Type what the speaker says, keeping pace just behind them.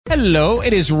Hello,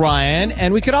 it is Ryan,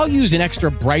 and we could all use an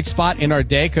extra bright spot in our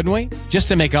day, couldn't we? Just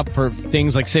to make up for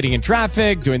things like sitting in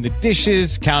traffic, doing the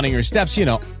dishes, counting your steps,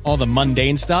 all the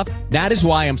mundane stuff. That is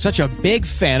why I'm such a big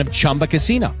fan of Chumba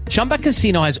Casino. Chumba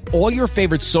Casino has all your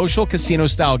favorite social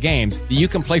casino-style games that you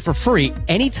can play for free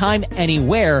anytime,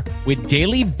 anywhere with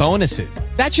daily bonuses.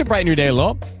 That should brighten your day a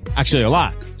little. Actually, a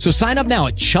lot. So sign up now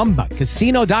at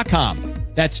ChumbaCasino.com.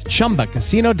 That's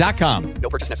ChumbaCasino.com. No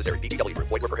purchase necessary. VGW Group.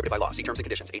 Void where prohibited by law. See terms and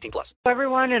conditions. 18+. Hello,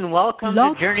 everyone, and welcome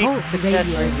to Journey to Success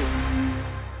Radio.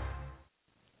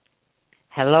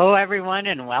 Hello, everyone,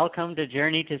 and welcome to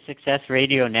Journey to Success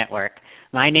Radio Network.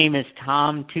 My name is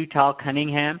Tom Too Tall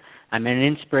Cunningham. I'm an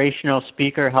inspirational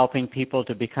speaker helping people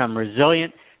to become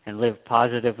resilient and live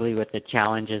positively with the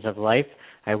challenges of life.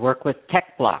 I work with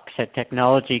TechBlocks, a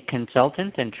technology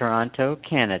consultant in Toronto,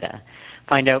 Canada.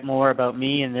 Find out more about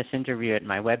me in this interview at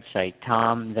my website,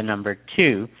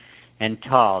 Tom2 and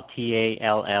Tall,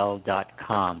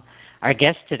 TALL.com. Our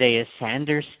guest today is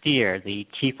Sander Stier, the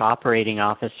Chief Operating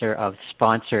Officer of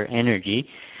Sponsor Energy,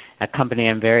 a company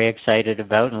I'm very excited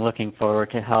about and looking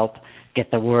forward to help get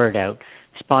the word out.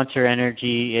 Sponsor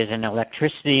Energy is an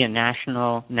electricity and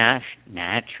natural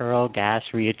gas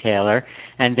retailer,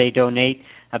 and they donate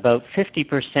about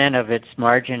 50% of its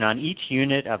margin on each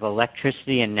unit of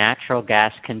electricity and natural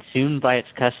gas consumed by its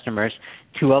customers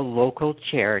to a local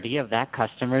charity of that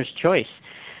customer's choice.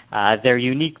 Their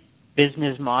unique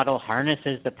business model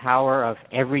harnesses the power of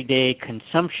everyday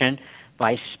consumption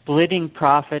by splitting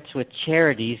profits with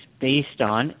charities based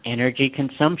on energy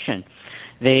consumption.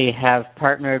 They have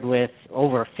partnered with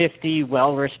over 50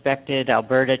 well-respected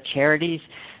Alberta charities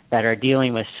that are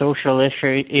dealing with social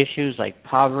issues like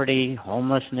poverty,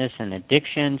 homelessness, and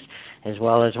addictions, as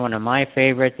well as one of my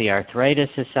favorite, the Arthritis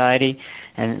Society,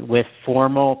 and with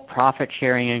formal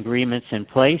profit-sharing agreements in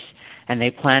place. And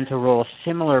they plan to roll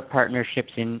similar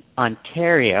partnerships in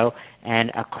Ontario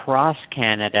and across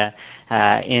Canada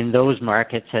in those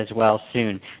markets as well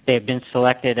soon. They've been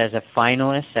selected as a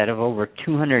finalist out of over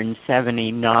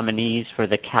 270 nominees for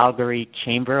the Calgary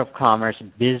Chamber of Commerce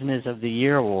Business of the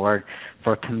Year Award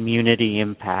for Community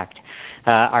Impact.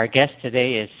 Our guest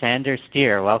today is Sander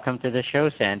Stier. Welcome to the show,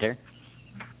 Sander.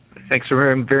 Thanks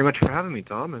very much for having me,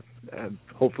 Tom.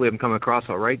 Hopefully I'm coming across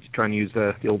all right, trying to use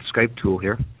the old Skype tool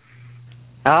here.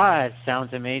 It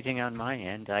sounds amazing on my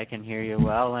end. I can hear you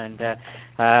well, and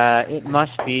it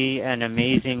must be an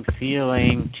amazing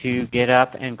feeling to get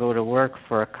up and go to work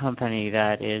for a company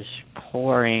that is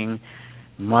pouring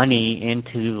money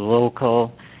into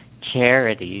local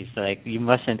charities. Like, you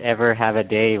mustn't ever have a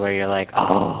day where you're like,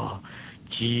 oh,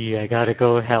 gee, I got to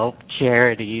go help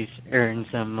charities earn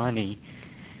some money.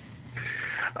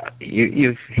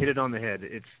 You've hit it on the head.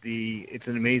 It's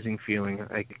an amazing feeling.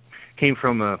 I came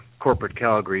from a corporate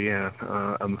Calgary, a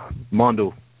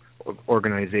Mondo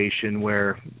organization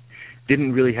where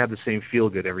didn't really have the same feel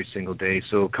good every single day.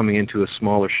 So coming into a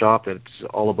smaller shop that's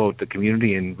all about the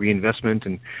community and reinvestment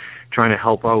and trying to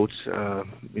help out,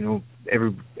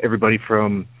 everybody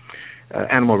from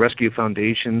animal rescue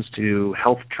foundations to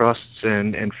health trusts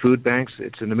and food banks.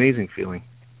 It's an amazing feeling.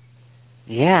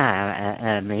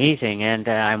 Yeah, amazing. And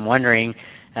I'm wondering,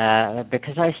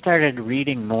 because I started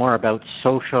reading more about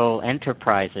social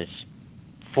enterprises,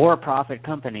 for-profit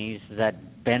companies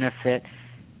that benefit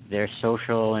their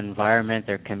social environment,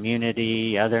 their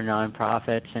community, other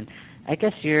nonprofits, and I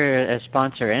guess your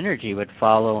Sponsor Energy would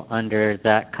follow under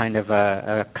that kind of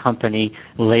a company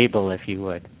label, if you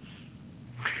would.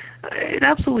 It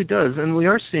absolutely does, and we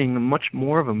are seeing much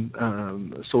more of a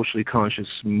socially conscious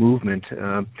movement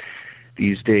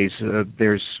these days.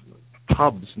 There's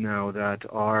pubs now that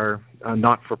are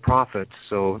not-for-profit,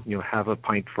 so have a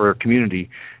pint for a community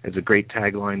is a great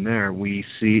tagline there. We're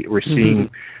seeing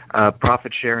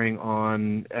profit sharing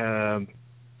on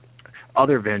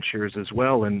other ventures as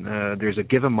well, and there's a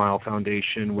Give a Mile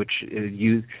Foundation which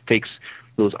takes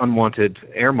those unwanted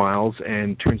air miles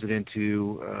and turns it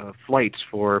into flights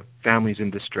for families in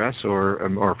distress or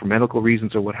for medical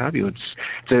reasons or what have you. It's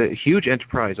a huge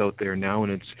enterprise out there now,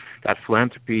 and it's that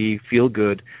philanthropy feel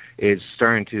good is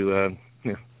starting to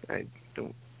I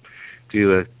don't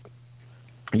do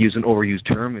use an overused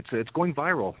term. It's going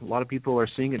viral. A lot of people are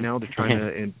seeing it now. They're trying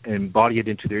to embody it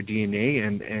into their DNA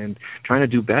and trying to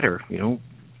do better.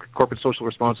 Corporate social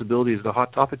responsibility is the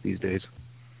hot topic these days.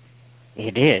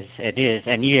 It is,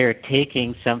 and you're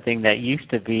taking something that used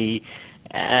to be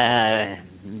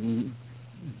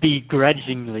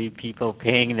begrudgingly people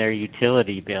paying their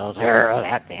utility bills. Oh,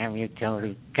 that damn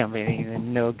utility company,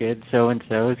 no good,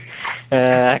 so-and-so's.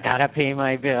 I gotta pay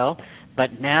my bill.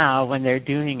 But now, when they're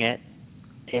doing it,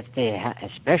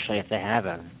 especially if they have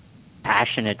a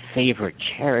passionate favorite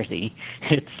charity,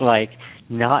 it's like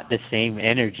not the same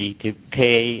energy to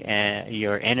pay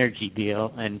your energy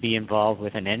bill and be involved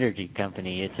with an energy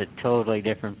company. It's a totally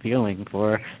different feeling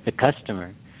for the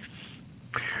customer.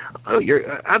 Oh,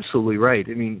 you're absolutely right.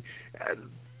 I mean,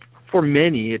 for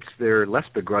many, they're less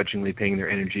begrudgingly paying their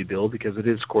energy bill because it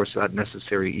is, of course, that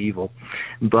necessary evil.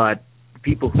 But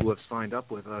people who have signed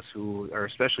up with us who are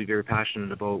especially very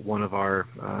passionate about one of our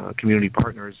community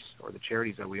partners or the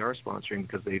charities that we are sponsoring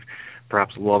because they've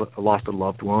perhaps lost a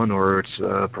loved one, or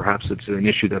perhaps it's an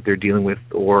issue that they're dealing with,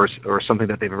 or something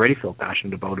that they've already felt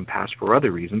passionate about in past for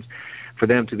other reasons, for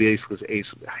them to be able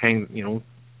to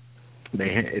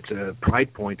it's a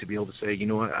pride point to be able to say,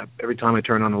 every time I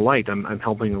turn on a light, I'm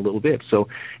helping a little bit. So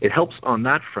it helps on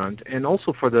that front, and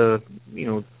also for the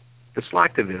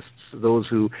slacktivists, those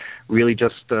who really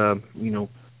just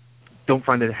don't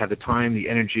find that they have the time, the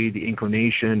energy, the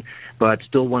inclination, but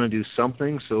still want to do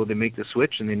something. So they make the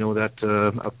switch, and they know that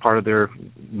a part of their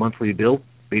monthly bill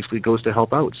basically goes to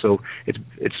help out. So it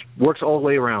works all the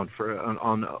way around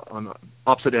on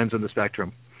opposite ends of the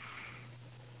spectrum.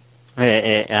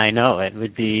 I know it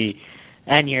would be,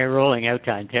 and you're rolling out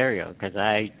to Ontario because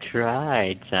I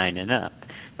tried signing up,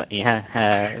 but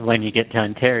when you get to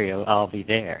Ontario, I'll be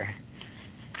there.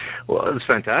 Well, it's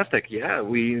fantastic. Yeah,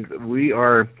 we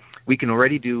can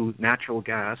already do natural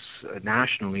gas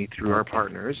nationally through our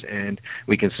partners, and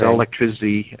we can sell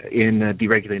electricity in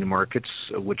deregulated markets,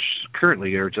 which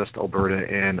currently are just Alberta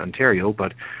and Ontario,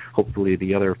 but hopefully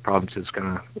the other provinces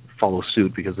kind of follow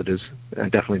suit because it is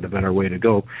definitely the better way to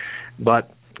go.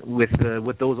 But with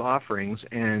those offerings,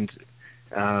 and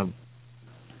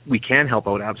we can help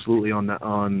out absolutely on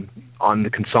the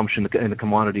consumption and the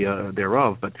commodity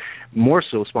thereof, but more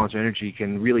so, Sponsor Energy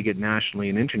can really get nationally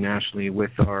and internationally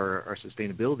with our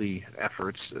sustainability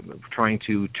efforts, trying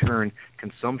to turn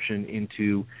consumption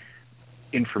into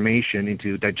information,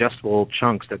 into digestible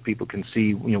chunks that people can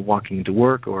see, walking into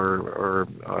work or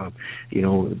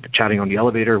chatting on the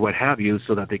elevator, what have you,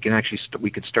 so that they can actually we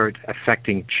could start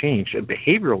affecting change, a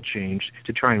behavioral change,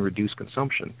 to try and reduce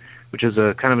consumption, which is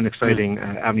a kind of an exciting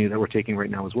avenue that we're taking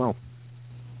right now as well.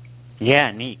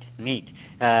 Yeah, neat.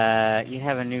 You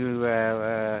have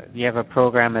you have a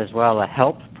program as well, a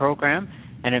help program,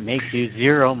 and it makes you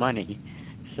zero money.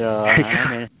 So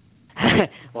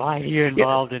why are you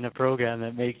involved in a program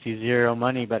that makes you zero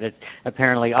money, but it's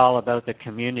apparently all about the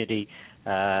community?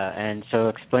 And so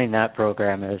explain that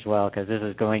program as well, because this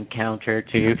is going counter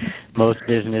to most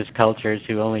business cultures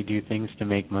who only do things to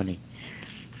make money.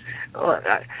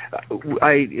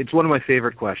 It's one of my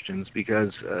favorite questions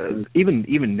because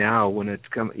even now when it's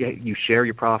you share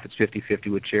your profits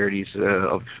 50-50 with charities.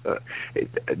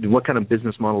 What kind of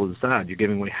business model is that? You're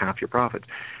giving away half your profits.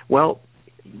 Well,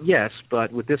 yes,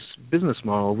 but with this business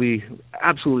model, we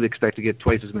absolutely expect to get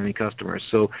twice as many customers.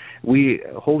 So we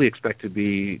wholly expect to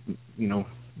be,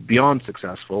 beyond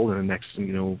successful in the next,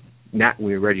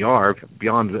 we already are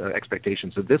beyond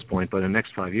expectations at this point. But in the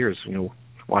next 5 years,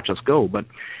 watch us go. But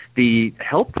the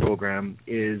help program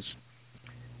is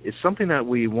something that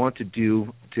we want to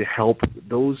do to help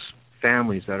those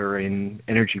families that are in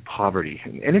energy poverty.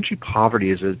 And energy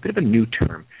poverty is a bit of a new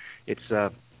term. It's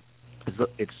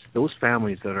those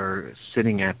families that are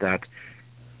sitting at that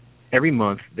every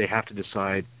month they have to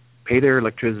decide, pay their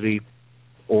electricity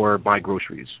or buy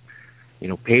groceries,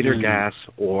 pay their gas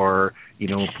or,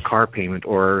 car payment,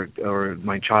 or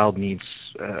my child needs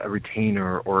a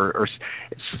retainer, or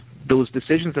those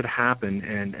decisions that happen,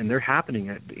 and they're happening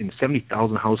in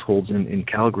 70,000 households in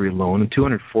Calgary alone, and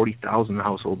 240,000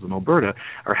 households in Alberta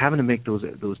are having to make those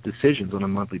decisions on a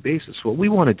monthly basis. What we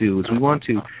want to do is we want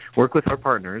to work with our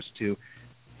partners to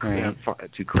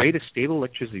create a stable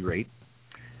electricity rate,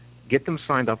 get them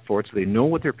signed up for it so they know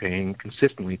what they're paying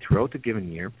consistently throughout the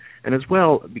given year, and as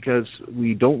well, because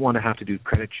we don't want to have to do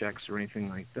credit checks or anything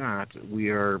like that,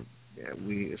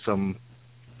 some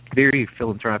very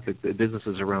philanthropic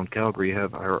businesses around Calgary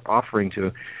are offering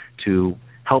to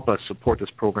help us support this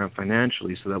program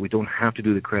financially so that we don't have to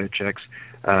do the credit checks,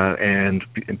 and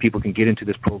people can get into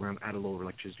this program at a lower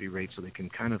electricity rate so they can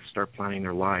kind of start planning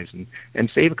their lives and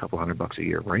save a couple $100 a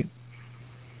year, right?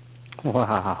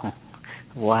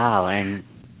 Wow, and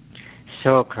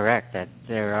so correct that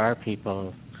there are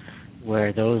people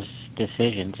where those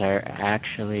decisions are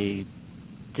actually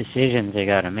decisions they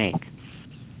got to make.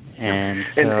 And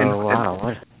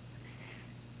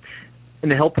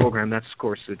the HELP program, that's, of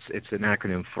course, it's an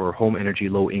acronym for Home Energy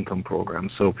Low Income Program.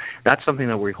 So that's something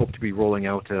that we hope to be rolling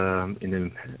out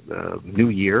in the new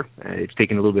year. It's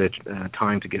taken a little bit of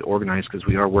time to get organized because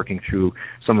we are working through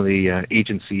some of the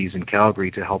agencies in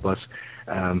Calgary to help us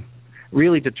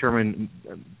really determine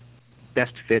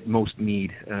best fit, most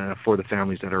need for the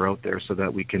families that are out there, so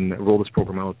that we can roll this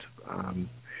program out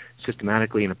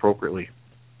systematically and appropriately.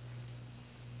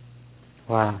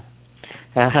 Wow.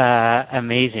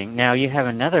 Amazing. Now you have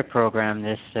another program,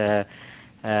 this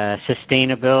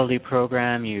sustainability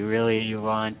program. You really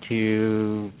want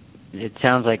to, it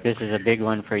sounds like this is a big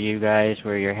one for you guys,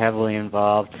 where you're heavily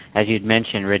involved, as you'd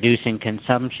mentioned, reducing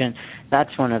consumption.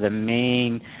 That's one of the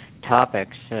main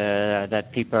topics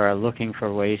that people are looking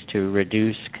for, ways to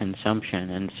reduce consumption.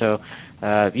 And so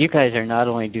you guys are not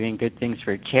only doing good things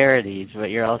for charities, but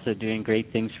you're also doing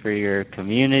great things for your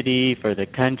community, for the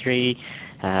country.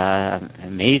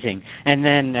 Amazing. And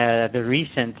then the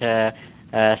recent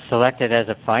selected as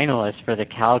a finalist for the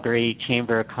Calgary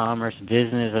Chamber of Commerce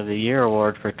Business of the Year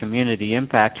Award for Community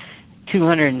Impact,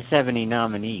 270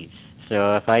 nominees.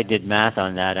 So if I did math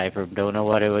on that, I don't know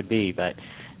what it would be, but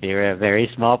you're a very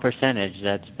small percentage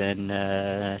that's been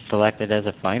selected as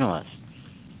a finalist.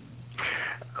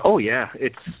 Oh yeah,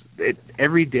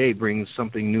 every day brings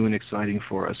something new and exciting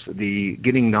for us. The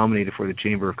getting nominated for the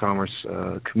Chamber of Commerce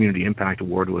Community Impact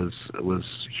Award was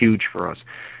huge for us,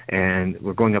 and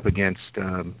we're going up against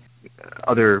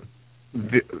other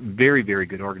very, very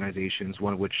good organizations.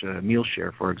 One of which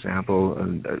Mealshare, for example,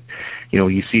 and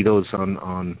you see those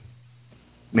on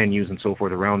menus and so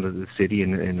forth around the city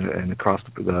and across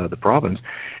the province,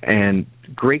 and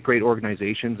great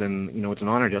organizations, and it's an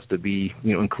honor just to be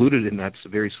included in that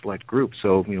very select group.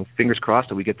 So fingers crossed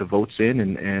that we get the votes in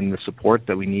and the support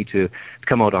that we need to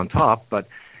come out on top. But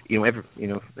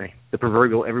the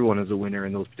proverbial everyone is a winner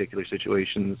in those particular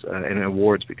situations and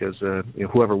awards, because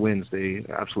whoever wins, they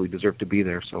absolutely deserve to be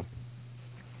there. So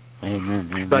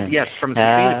Amen. But yes, from a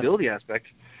sustainability aspect,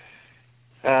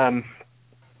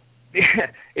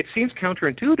 it seems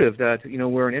counterintuitive that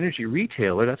we're an energy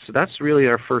retailer. That's really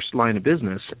our first line of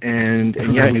business, and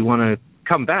yet we want to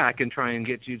come back and try and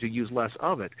get you to use less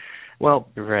of it. Well,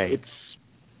 right.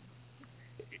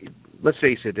 Let's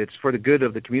face it, it's for the good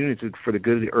of the community, it's for the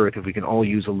good of the earth if we can all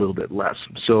use a little bit less.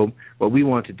 So what we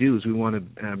want to do is we want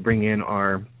to bring in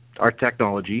our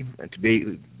technology to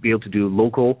be able to do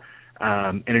local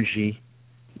energy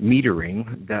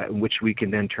metering, which we can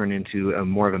then turn into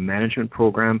more of a management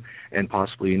program and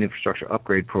possibly an infrastructure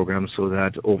upgrade program, so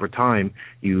that over time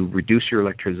you reduce your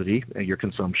electricity, your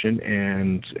consumption,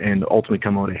 and ultimately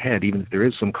come out ahead, even if there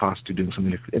is some cost to doing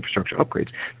some infrastructure upgrades.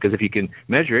 Because if you can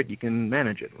measure it, you can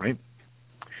manage it, right?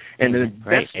 And the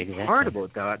best part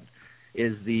about that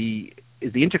is the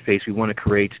interface we want to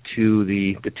create to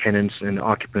the tenants and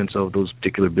occupants of those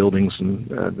particular buildings,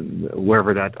 and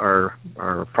wherever that our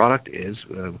product is.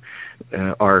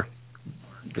 Our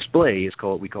display is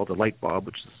we call it the Light Bob,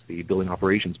 which is the building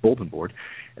operations bulletin board.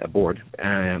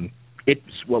 It's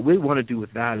what we want to do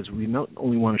with that is we not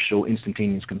only want to show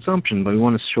instantaneous consumption, but we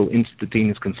want to show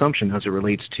instantaneous consumption as it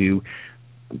relates to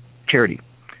charity.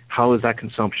 How is that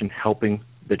consumption helping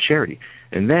the charity?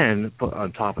 And then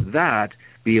on top of that,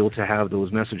 be able to have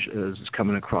those messages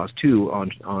coming across too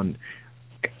on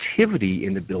activity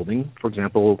in the building. For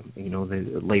example,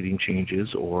 the lighting changes,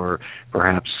 or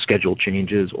perhaps schedule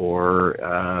changes, or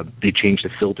they change the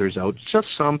filters out. Just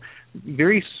some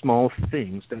very small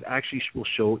things that actually will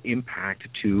show impact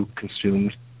to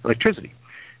consumed electricity.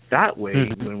 That way,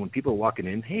 when people are walking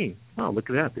in, hey, wow, look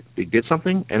at that. They did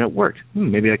something and it worked.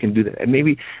 Maybe I can do that. And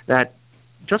maybe that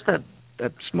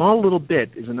small little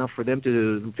bit is enough for them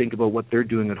to think about what they're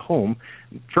doing at home,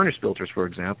 furnace filters, for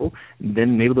example.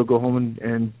 Then maybe they'll go home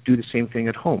and do the same thing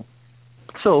at home.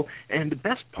 So, and the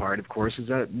best part, of course, is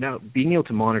that now being able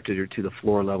to monitor to the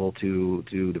floor level, to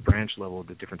the branch level,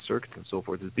 the different circuits and so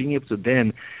forth, is being able to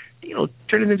then,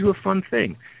 turn it into a fun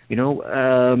thing.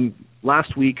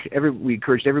 Last week, we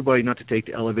encouraged everybody not to take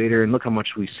the elevator, and look how much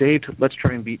we saved. Let's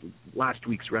try and beat last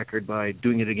week's record by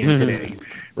doing it again today,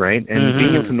 right? And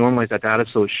being able to normalize that data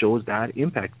so it shows that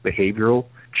impact, behavioral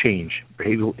change,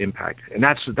 behavioral impact. And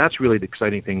that's really the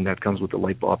exciting thing that comes with the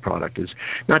Light Bulb product, is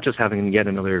not just having yet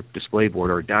another display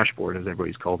board or dashboard, as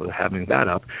everybody's called it, having that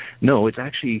up. No, it's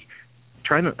actually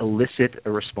trying to elicit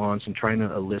a response and trying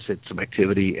to elicit some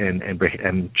activity and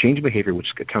change behavior, which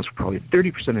accounts for probably 30%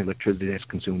 of the electricity that's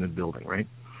consumed in the building, right?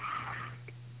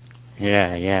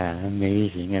 Yeah,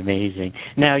 amazing.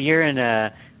 Now, you're in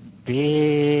a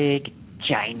big,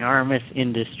 ginormous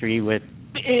industry with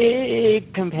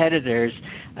big competitors.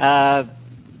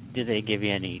 Do they give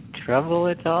you any trouble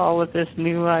at all with this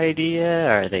new idea?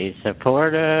 Are they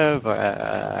supportive?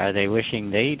 Are they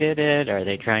wishing they did it? Are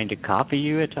they trying to copy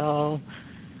you at all?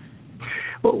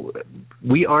 Well,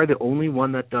 we are the only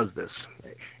one that does this.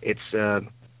 It's,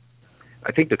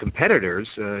 I think the competitors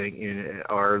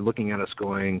are looking at us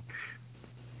going,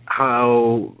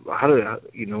 how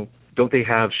do don't they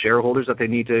have shareholders that they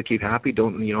need to keep happy?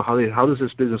 How does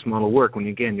this business model work when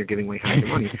you're giving away half your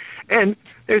money? And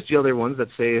there's the other ones that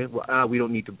say, well, we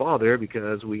don't need to bother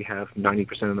because we have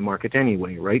 90% of the market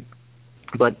anyway, right?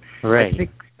 But right. I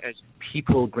think as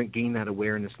people gain that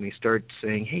awareness and they start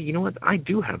saying, hey, you know what, I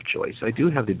do have choice. I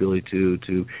do have the ability to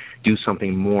do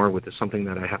something more with something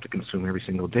that I have to consume every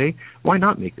single day. Why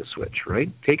not make the switch, right?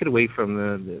 Take it away from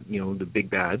the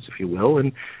big bads, if you will,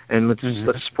 and let's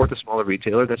support the smaller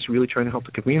retailer that's really trying to help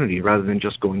the community rather than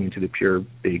just going into the pure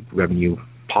big revenue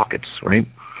pockets, right?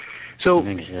 So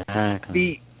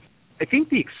exactly. I think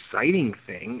the exciting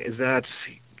thing is that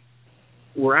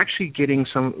we're actually getting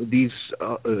some of these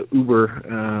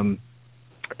Uber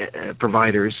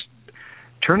providers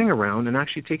turning around and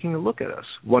actually taking a look at us,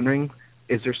 wondering,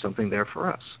 is there something there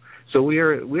for us? So we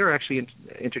are actually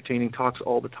entertaining talks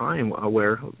all the time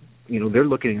where they're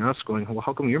looking at us going, well,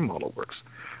 how come your model works,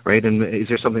 right? And is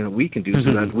there something that we can do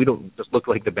so that we don't just look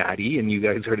like the baddie and you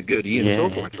guys are the goodie and so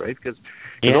forth, right? Because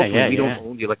ultimately we don't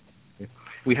own the electricity.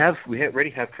 We already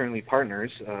have currently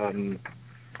partners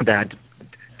that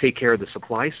take care of the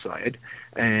supply side,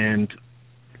 and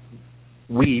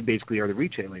we basically are the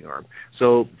retailing arm.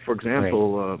 So, for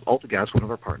example, AltaGas, one of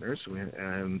our partners,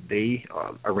 they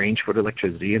arrange for the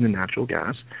electricity and the natural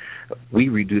gas. We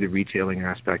redo the retailing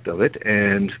aspect of it,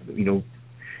 and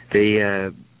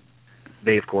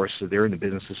they of course they're in the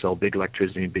business to sell big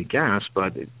electricity and big gas,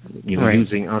 but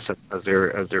using us as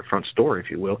their front store, if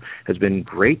you will, has been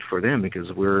great for them because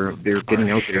they're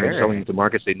getting out there and selling into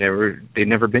markets they've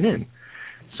never been in.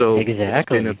 So It's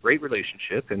been a great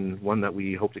relationship and one that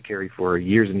we hope to carry for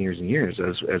years and years and years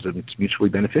as it's mutually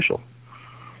beneficial.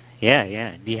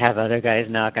 Yeah. Do you have other guys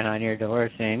knocking on your door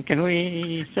saying, can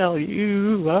we sell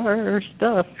you our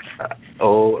stuff?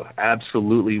 Oh,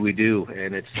 absolutely we do.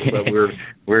 And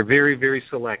we're very, very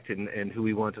select in who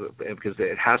we want to, because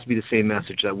it has to be the same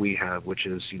message that we have, which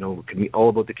is, all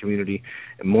about the community,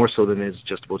 and more so than it's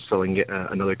just about selling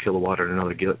another kilowatt or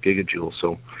another gigajoule.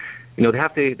 So, they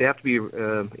have to be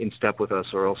in step with us,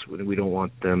 or else we don't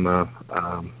want them.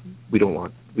 We don't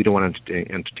want to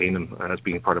entertain them as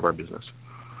being part of our business.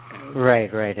 Right.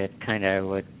 It kind of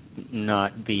would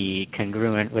not be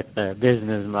congruent with the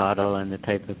business model and the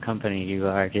type of company you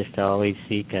are. Just to always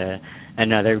seek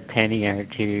another penny or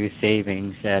two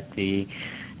savings at the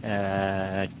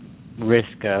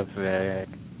risk of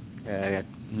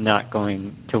not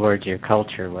going towards your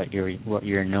culture, what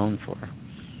you're known for.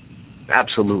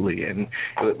 Absolutely, and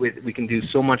we can do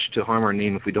so much to harm our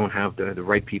name if we don't have the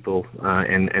right people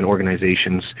and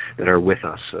organizations that are with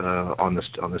us on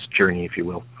this journey, if you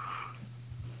will.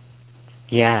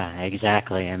 Yeah,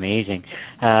 exactly. Amazing.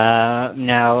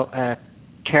 Now,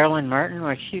 Carolyn Martin,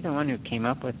 was she the one who came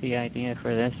up with the idea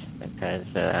for this? Because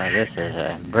this is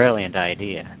a brilliant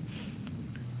idea.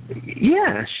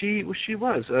 Yeah, she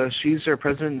was. She's our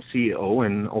president and CEO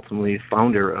and ultimately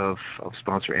founder of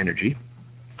Sponsor Energy.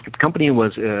 The company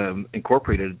was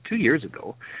incorporated 2 years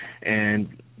ago,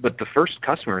 but the first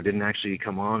customer didn't actually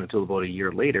come on until about a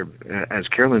year later, as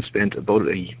Carolyn spent about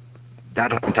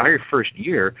that entire first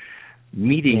year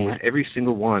meeting with every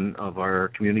single one of our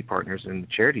community partners and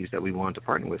charities that we wanted to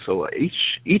partner with. So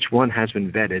each one has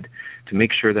been vetted to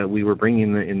make sure that we were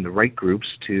bringing in the right groups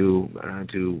to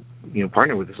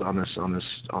partner with us on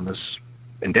this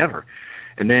endeavor.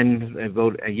 And then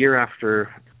about a year after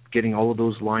getting all of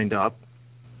those lined up,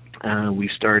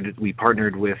 we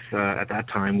partnered with at that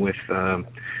time with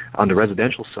on the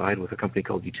residential side with a company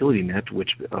called UtilityNet, which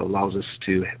allows us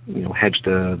to hedge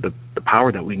the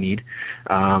power that we need.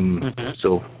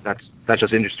 So that's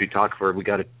just industry talk for we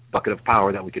got a bucket of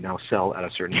power that we can now sell at a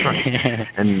certain price.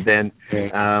 And then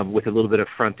with a little bit of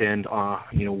front end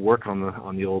work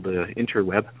on the old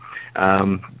interweb,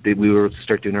 we were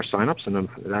start doing our signups, and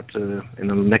that in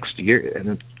the next year, and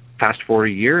then fast forward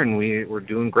a year, and we're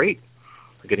doing great.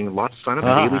 We're getting lots of signups,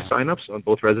 daily signups on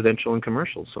both residential and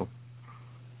commercial. So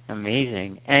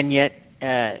amazing. And yet,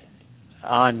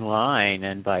 online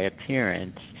and by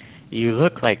appearance, you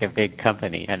look like a big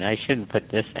company. And I shouldn't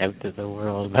put this out to the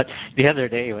world, but the other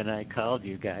day when I called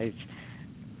you guys,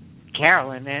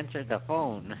 Carolyn answered the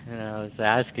phone, and I was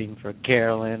asking for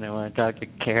Carolyn. I want to talk to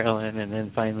Carolyn, and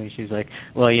then finally she's like,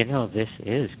 "Well, this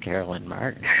is Carolyn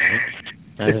Martin." Right?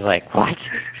 I was like, what?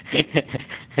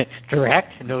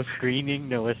 Direct, no screening,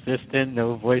 no assistant,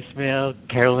 no voicemail,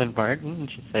 Carolyn Martin? And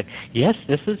she said, yes,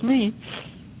 this is me.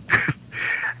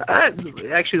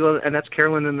 Actually, and that's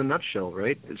Carolyn in a nutshell,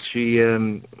 right?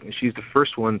 She's the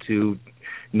first one to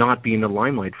not be in the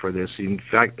limelight for this. In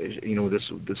fact,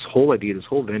 this whole idea, this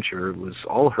whole venture was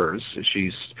all hers.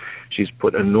 She's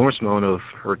put an enormous amount of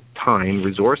her time,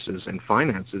 resources, and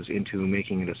finances into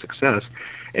making it a success,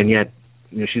 and yet,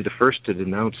 she's the first to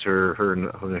denounce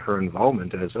her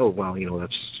involvement as, oh, well,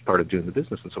 that's part of doing the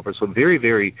business and so forth. So very,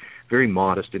 very, very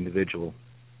modest individual.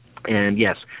 And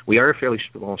yes, we are a fairly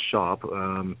small shop,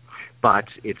 but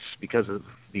it's because of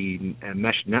the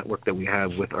mesh network that we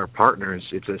have with our partners.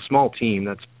 It's a small team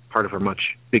that's part of a much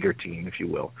bigger team, if you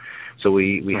will. So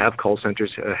we have call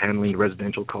centers handling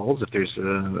residential calls if there's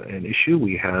an issue.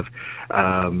 We have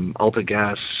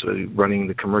AltaGas running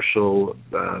the commercial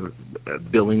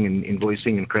billing and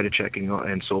invoicing and credit checking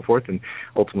and so forth. And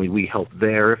ultimately, we help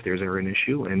there if there's ever an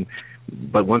issue.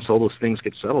 But once all those things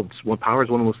get settled, power is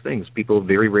one of those things. People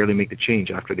very rarely make the change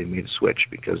after they've made a switch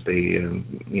because they,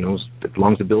 as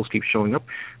long as the bills keep showing up,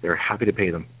 they're happy to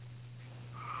pay them.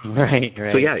 Right.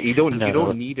 So yeah, you don't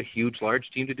need a large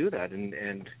team to do that, and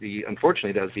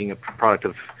unfortunately, that being a product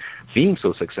of being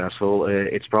so successful,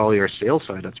 it's probably our sales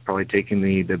side that's probably taking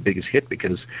the biggest hit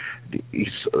because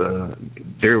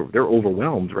they're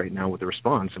overwhelmed right now with the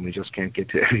response, and we just can't get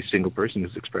to every single person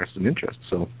who's expressed an interest.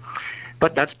 So,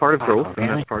 but that's part of growth, and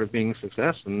that's part of being a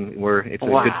success, and it's a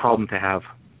good problem to have.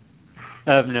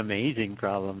 An amazing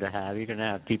problem to have. You're going to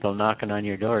have people knocking on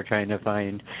your door trying to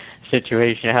find a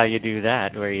situation how you do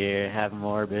that, where you have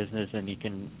more business and you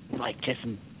can just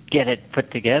get it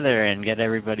put together and get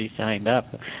everybody signed up.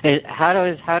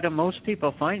 How do most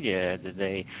people find you?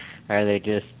 Are they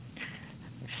just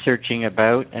searching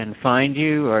about and find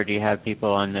you, or do you have people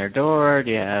on their door?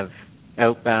 Do you have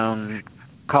outbound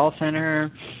call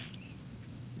center?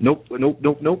 Nope,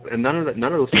 and none of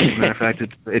those things. As a matter of fact,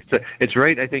 it's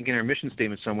right. I think in our mission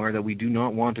statement somewhere that we do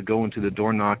not want to go into the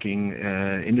door knocking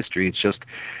industry. It's just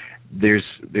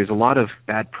there's a lot of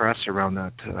bad press around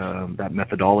that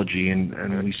methodology, and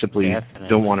we simply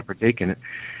don't want to partake in it.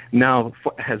 Now,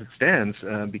 as it stands,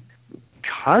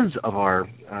 because of our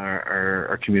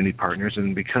community partners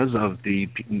and because of the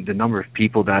number of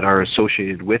people that are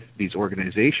associated with these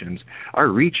organizations, our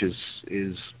reach is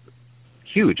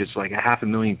huge. It's like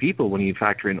 500,000 people when you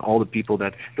factor in all the people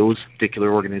that those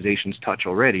particular organizations touch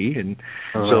already. And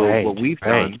so what we've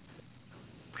done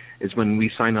is when we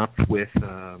sign up with,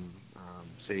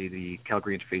 say, the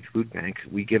Calgary Interfaith Food Bank,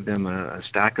 we give them a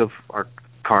stack of our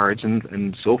cards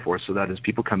and so forth, so that as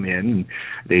people come in and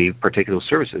they partake of those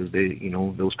services,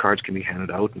 those cards can be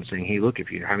handed out and saying, hey, look, if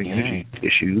you're having energy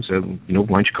issues, why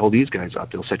don't you call these guys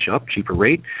up? They'll set you up, cheaper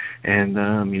rate, and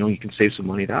you can save some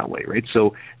money that way, right?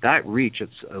 So that reach,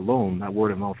 that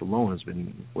word of mouth alone has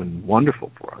been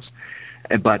wonderful for us,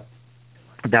 but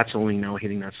that's only now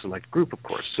hitting that select group, of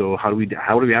course. So how do we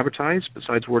advertise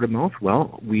besides word of mouth?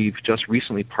 Well, we've just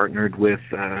recently partnered with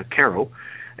Caro.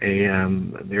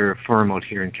 They're a firm out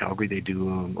here in Calgary. They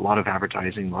do a lot of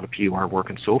advertising, a lot of PR work,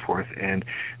 and so forth. And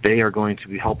they are going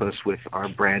to help us with our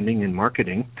branding and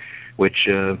marketing, which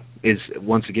is,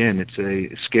 once again, it's a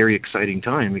scary, exciting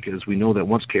time because we know that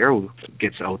once Caro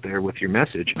gets out there with your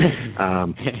message,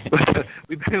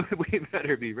 we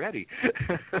better be ready.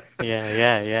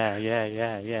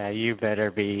 Yeah. You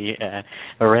better be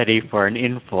ready for an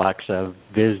influx of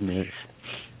business.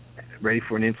 Ready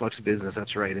for an influx of business,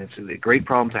 that's right. It's a great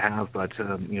problem to have, but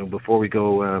before we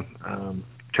go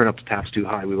turn up the taps too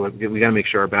high, we got to make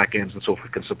sure our back ends and so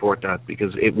forth can support that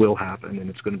because it will happen and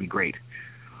it's going to be great.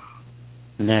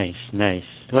 Nice.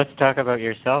 Let's talk about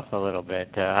yourself a little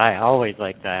bit. I always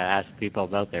like to ask people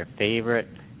about their favorite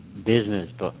business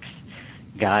books.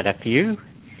 Got a few?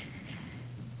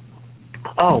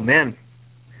 Oh man,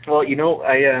 well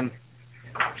I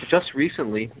just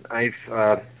recently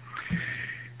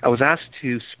I was asked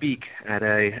to speak at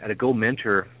a Go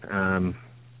Mentor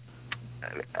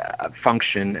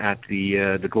function at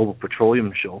the Global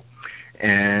Petroleum Show,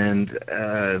 and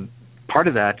part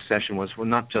of that session was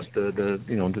not just the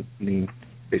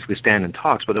basically stand and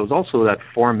talks, but it was also that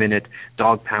 4-minute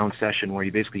dog pound session where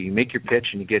you make your pitch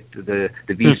and you get the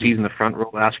VCs in the front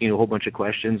row asking you a whole bunch of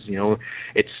questions.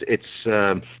 It's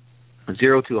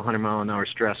 0 to 100 mile an hour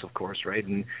stress, of course, right?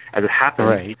 And as it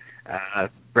happened,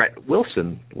 Brett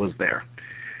Wilson was there.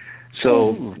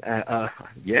 So,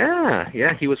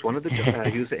 he was one of the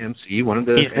he was the MC, one of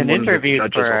the. He's been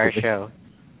interviewed for our show.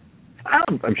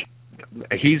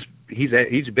 He's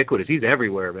ubiquitous. He's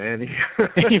everywhere, man.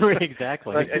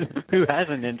 Exactly. Who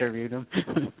hasn't interviewed him?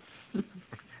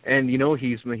 And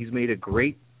he's made a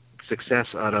great success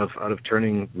out of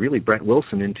turning really Brett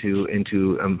Wilson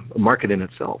into a market in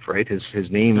itself, right? His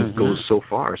name goes so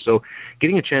far. So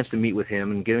getting a chance to meet with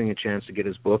him and getting a chance to get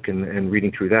his book and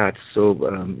reading through that, so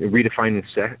redefining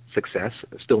success,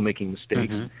 still making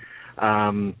mistakes,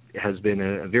 has been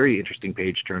a very interesting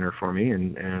page turner for me,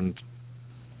 and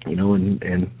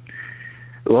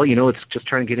well, it's just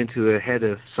trying to get into the head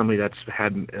of somebody that's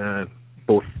had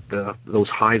both those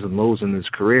highs and lows in his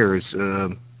career is,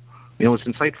 it's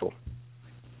insightful.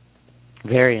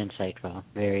 Very insightful.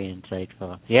 Very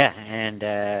insightful. Yeah,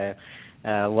 and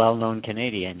well-known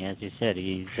Canadian, as you said.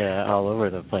 He's all over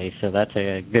the place, so that's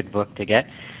a good book to get.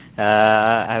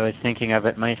 I was thinking of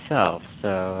it myself,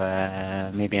 so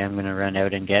maybe I'm going to run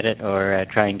out and get it, or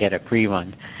try and get a free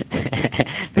one,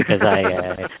 because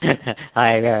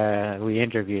we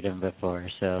interviewed him before.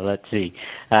 So let's see.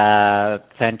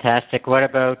 Fantastic. What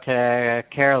about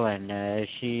Carolyn? Is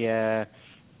she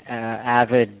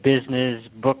avid business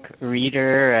book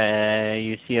reader?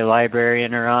 You see a library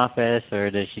in her office,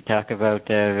 or does she talk about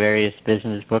various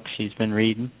business books she's been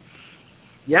reading?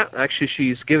 Yeah, actually,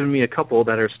 she's given me a couple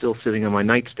that are still sitting on my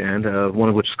nightstand. One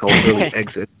of which is called Early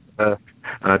Exit,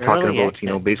 talking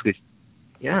about basically.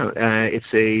 Yeah,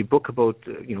 it's a book about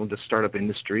the startup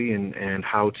industry and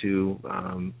how to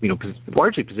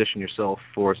largely position yourself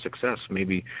for success,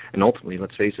 maybe, and ultimately,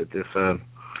 let's face it,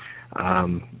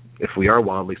 if we are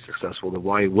wildly successful, then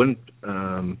why wouldn't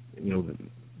the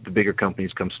bigger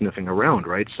companies come sniffing around,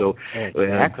 right? So,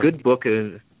 exactly. Good book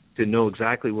to know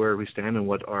exactly where we stand and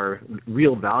what our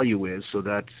real value is, so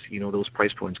that those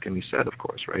price points can be set, of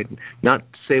course, right? Not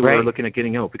to say we're looking at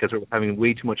getting out because we're having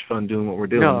way too much fun doing what we're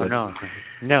doing.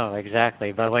 No,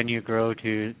 exactly. But when you grow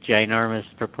to ginormous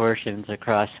proportions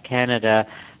across Canada,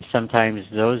 sometimes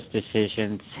those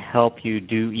decisions help you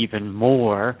do even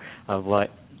more of what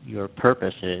your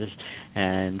purpose is,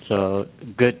 and so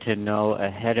good to know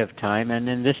ahead of time. And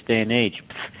in this day and age,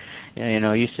 it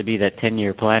used to be that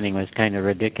 10-year planning was kind of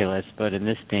ridiculous, but in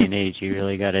this day and age, you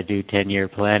really got to do 10-year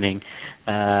planning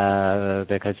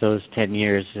because those 10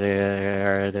 years,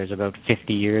 there's about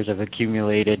 50 years of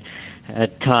accumulated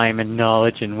time and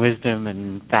knowledge and wisdom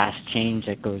and fast change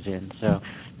that goes in. So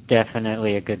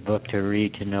definitely a good book to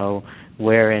read to know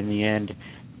where in the end,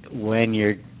 when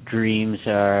your dreams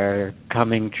are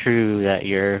coming true, that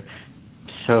you're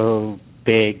so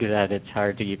big that it's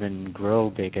hard to even grow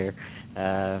bigger.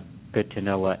 Good to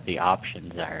know what the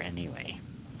options are anyway.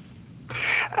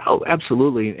 Oh,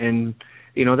 absolutely. And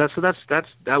that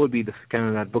would be the kind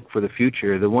of that book for the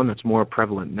future. The one that's more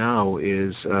prevalent now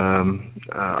is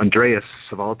Andreas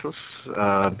Savaltos.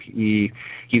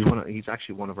 He's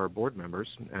actually one of our board members,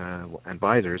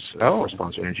 advisors for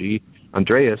Sponsor Energy.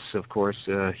 Andreas, of course,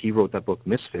 he wrote that book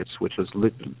Misfits, which was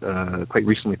quite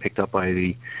recently picked up by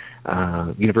the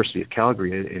University of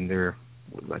Calgary in their,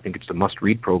 I think it's the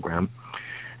must-read program.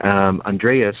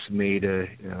 Andreas made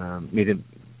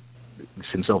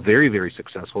himself very, very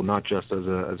successful, not just as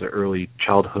an early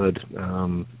childhood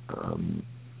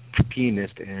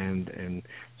pianist and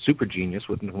super genius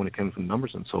when it came from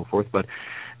numbers and so forth, but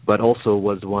also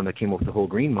was the one that came up with the whole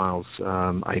Green Miles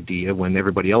idea. When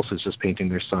everybody else was just painting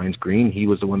their signs green, he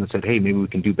was the one that said, hey, maybe we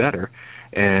can do better.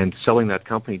 And selling that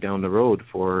company down the road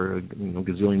for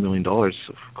gazillion $1 million, of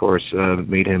course,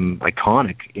 made him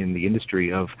iconic in the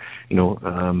industry of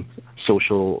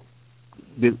social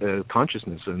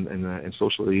consciousness and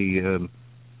socially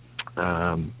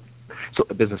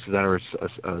businesses that are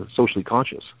socially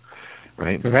conscious.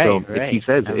 Right. So he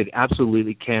says it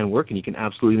absolutely can work, and you can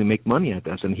absolutely make money at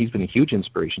this. And he's been a huge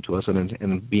inspiration to us.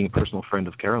 And being a personal friend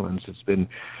of Carolyn's, it's been,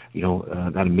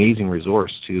 that amazing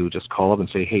resource to just call up and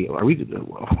say, hey, are we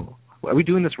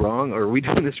doing this wrong, or are we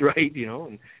doing this right?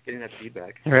 And getting that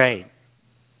feedback. Right.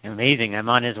 Amazing. I'm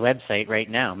on his website right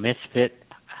now,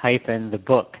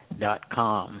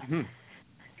 misfit-thebook.com.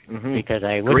 Mm-hmm. Because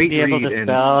I wouldn't be able to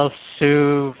spell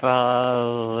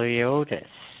Suvaliotis.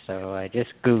 So I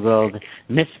just Googled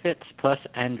Misfits plus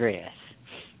Andreas.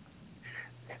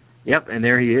 Yep, and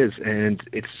there he is. And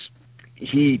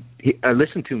I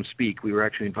listened to him speak. We were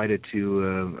actually invited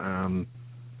to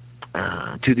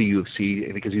the U of C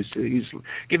because he's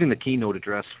giving the keynote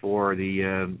address for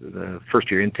the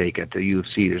first year intake at the U of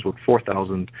C. There's about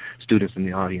 4,000 students in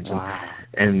the audience. Wow.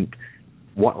 And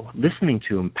listening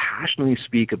to him passionately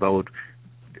speak about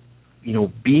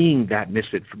being that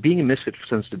misfit, being a misfit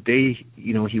since the day,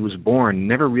 he was born,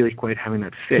 never really quite having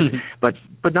that fit, but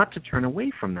not to turn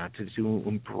away from that, to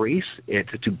embrace it,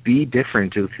 to be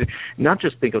different, to not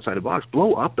just think outside the box,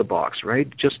 blow up the box, right?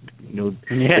 Just,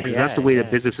 because that's the way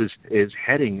that business is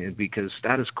heading, because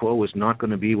status quo is not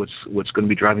going to be what's going to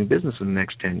be driving business in the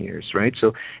next 10 years, right? So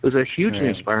it was a hugely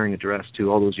inspiring address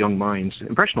to all those young minds,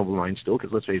 impressionable minds still,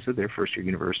 because let's face it, they're first year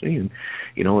university, and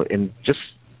just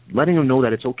letting them know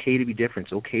that it's okay to be different.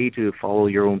 It's okay to follow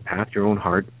your own path, your own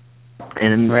heart,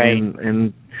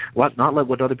 and not let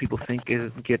what other people think get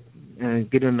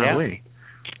in that way.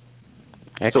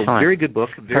 Excellent. So very good book,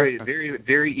 very, very,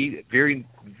 very, very,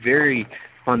 very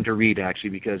fun to read actually,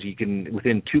 because you can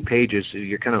within 2 pages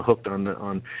you're kind of hooked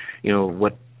on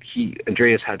what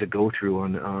Andreas had to go through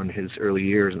on his early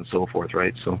years and so forth,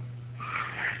 right? So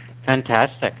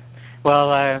fantastic.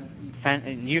 Well,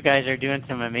 you guys are doing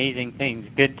some amazing things.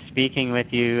 Good speaking with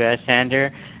you, Sander.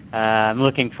 I'm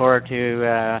looking forward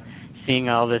to seeing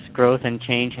all this growth and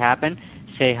change happen.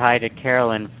 Say hi to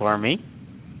Carolyn for me.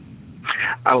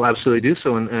 I will absolutely do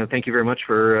so, and thank you very much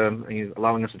for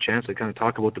allowing us a chance to kind of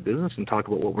talk about the business and talk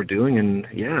about what we're doing. And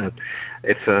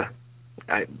if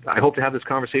I hope to have this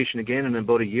conversation again in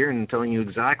about a year and telling you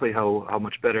exactly how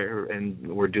much better and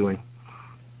we're doing.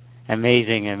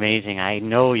 Amazing. I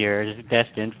know you're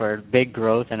destined for big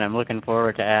growth, and I'm looking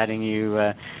forward to adding you,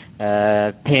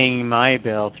 paying my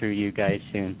bill through you guys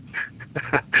soon.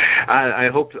 I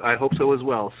hope so as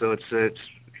well. So it's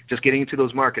just getting into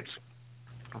those markets.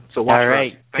 So watch. All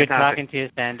right. Good talking to you,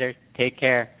 Sander. Take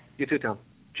care. You too, Tom.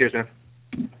 Cheers,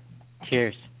 man.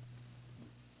 Cheers.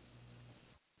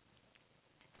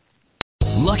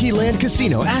 Lucky Land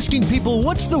Casino, asking people,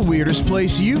 what's the weirdest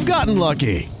place you've gotten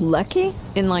lucky? Lucky?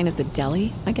 In line at the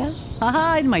deli, I guess?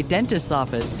 Aha, in my dentist's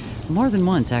office. More than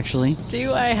once, actually.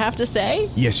 Do I have to say?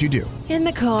 Yes, you do. In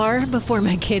the car before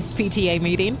my kids' PTA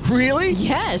meeting. Really?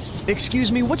 Yes. Excuse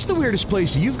me, what's the weirdest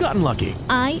place you've gotten lucky?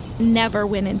 I never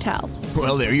win and tell.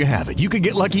 Well, there you have it. You can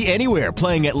get lucky anywhere,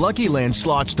 playing at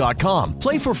LuckyLandSlots.com.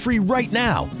 Play for free right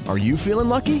now. Are you feeling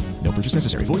lucky? No purchase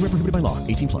necessary. Void where prohibited by law.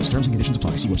 18+. Terms and conditions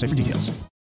apply. See website for details.